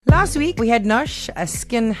Last week, we had Noush, a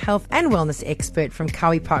skin health and wellness expert from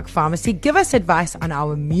Cowie Park Pharmacy, give us advice on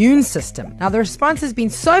our immune system. Now, the response has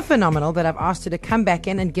been so phenomenal that I've asked her to come back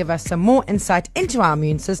in and give us some more insight into our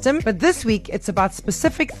immune system. But this week, it's about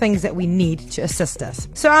specific things that we need to assist us.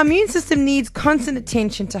 So our immune system needs constant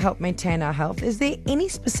attention to help maintain our health. Is there any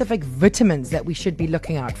specific vitamins that we should be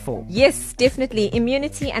looking out for? Yes, definitely.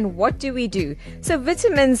 Immunity, and what do we do? So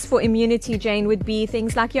vitamins for immunity, Jane, would be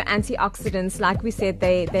things like your antioxidants. Like we said,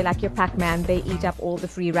 they're like your Pac-Man. They eat up all the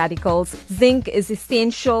free radicals. Zinc is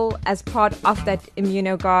essential as part of that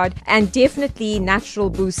immunoguard, and definitely natural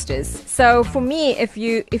boosters. So for me, if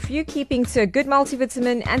you're keeping to a good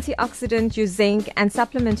multivitamin, antioxidant, your zinc, and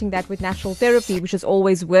supplementing that with natural therapy, which has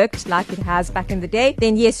always worked like it has back in the day,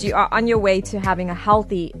 then yes, you are on your way to having a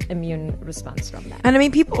healthy immune response from that. And I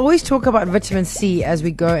mean, people always talk about vitamin C as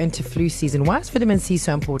we go into flu season. Why is vitamin C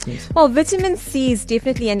so important? Well, vitamin C is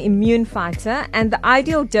definitely an immune fighter, and the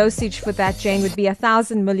ideal dosage for that, Jane, would be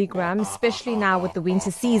 1,000 milligrams, especially now with the winter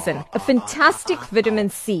season. A fantastic vitamin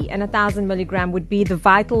C and 1,000 milligram would be the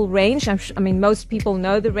vital range. I mean, most people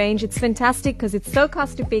know the range. It's fantastic because it's so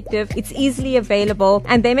cost effective, it's easily available,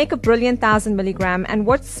 and they make a brilliant 1,000 milligram. And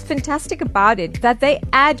what's fantastic about it, that they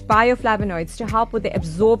add bioflavonoids to help with the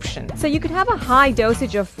absorption. So you could have a high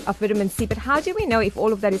dosage of vitamin C, but how do we know if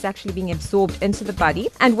all of that is actually being absorbed into the body?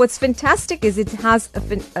 And what's fantastic is it has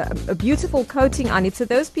a beautiful coating on it. So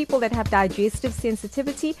those people that have digestive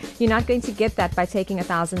sensitivity, you're not going to get that by taking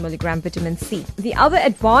 1,000 milligram vitamin C. The other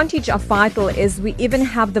advantage of Vital is we even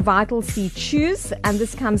have the Vital C Chews, and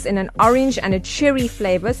this comes in an orange and a cherry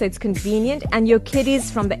flavor, so it's convenient, and your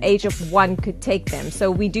kiddies from the age of 1 could take them.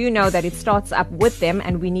 So we do know that it starts up with them,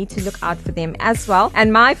 and we need to look out for them as well.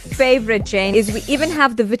 And my favorite, Jane, is we even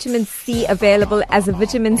have the vitamin C available as a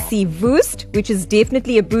vitamin C boost, which is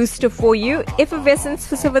definitely a booster for you. Effervescence,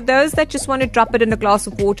 for those that just want to drop it in a glass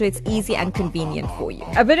of water, it's easy and convenient for you.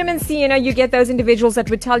 A vitamin C, you get those individuals that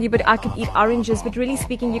would tell you, but I could eat oranges, but really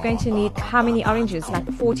speaking, you're going to need how many oranges?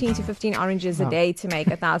 Like 14 to 15 oranges a day to make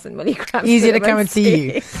 1,000 milligrams. Easier to come and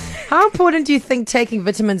see you. How important do you think taking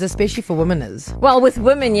vitamins, especially for women, is? Well, with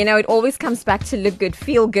women, it always comes back to look good,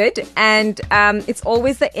 feel good, and it's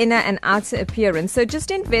always the inner and outer appearance. So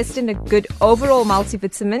just invest in a good overall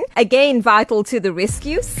multivitamin. Again, Vital to the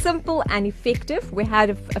rescue, simple and effective. We had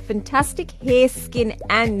a fantastic hair, skin,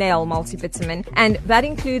 and nail multivitamin, and that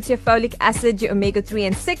includes your folic acid, your omega-3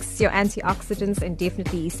 and 6, your antioxidants, and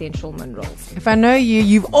definitely essential minerals. If I know you,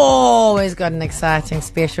 you've always got an exciting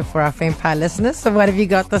special for our Fempire listeners. So what have you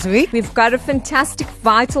got this week? We've got a fantastic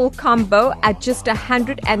Vital combo at just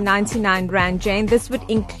 199 Rand, Jane. This would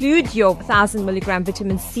include your 1,000 milligram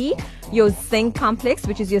vitamin C, your zinc complex,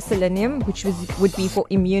 which is your selenium, which would be for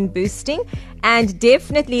immune boosting, and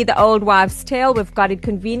definitely the old wives' tale. We've got it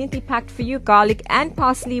conveniently packed for you, garlic and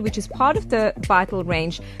parsley, which is part of the Vital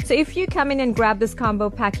range. So if you come in and grab this combo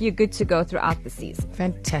pack, you're good to go throughout the season.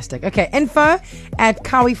 Fantastic. Okay, info at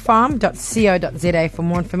cowiefarm.co.za for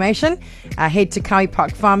more information. Head to Cowie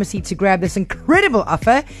Park Pharmacy to grab this incredible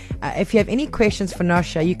offer. If you have any questions for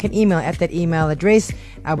Noush, you can email at that email address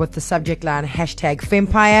with the subject line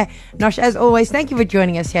 #Fempire. Noush, as always, thank you for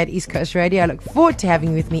joining us here at East Coast Radio. I look forward to having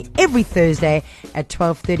you with me every Thursday at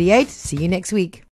 12:38. See you next week.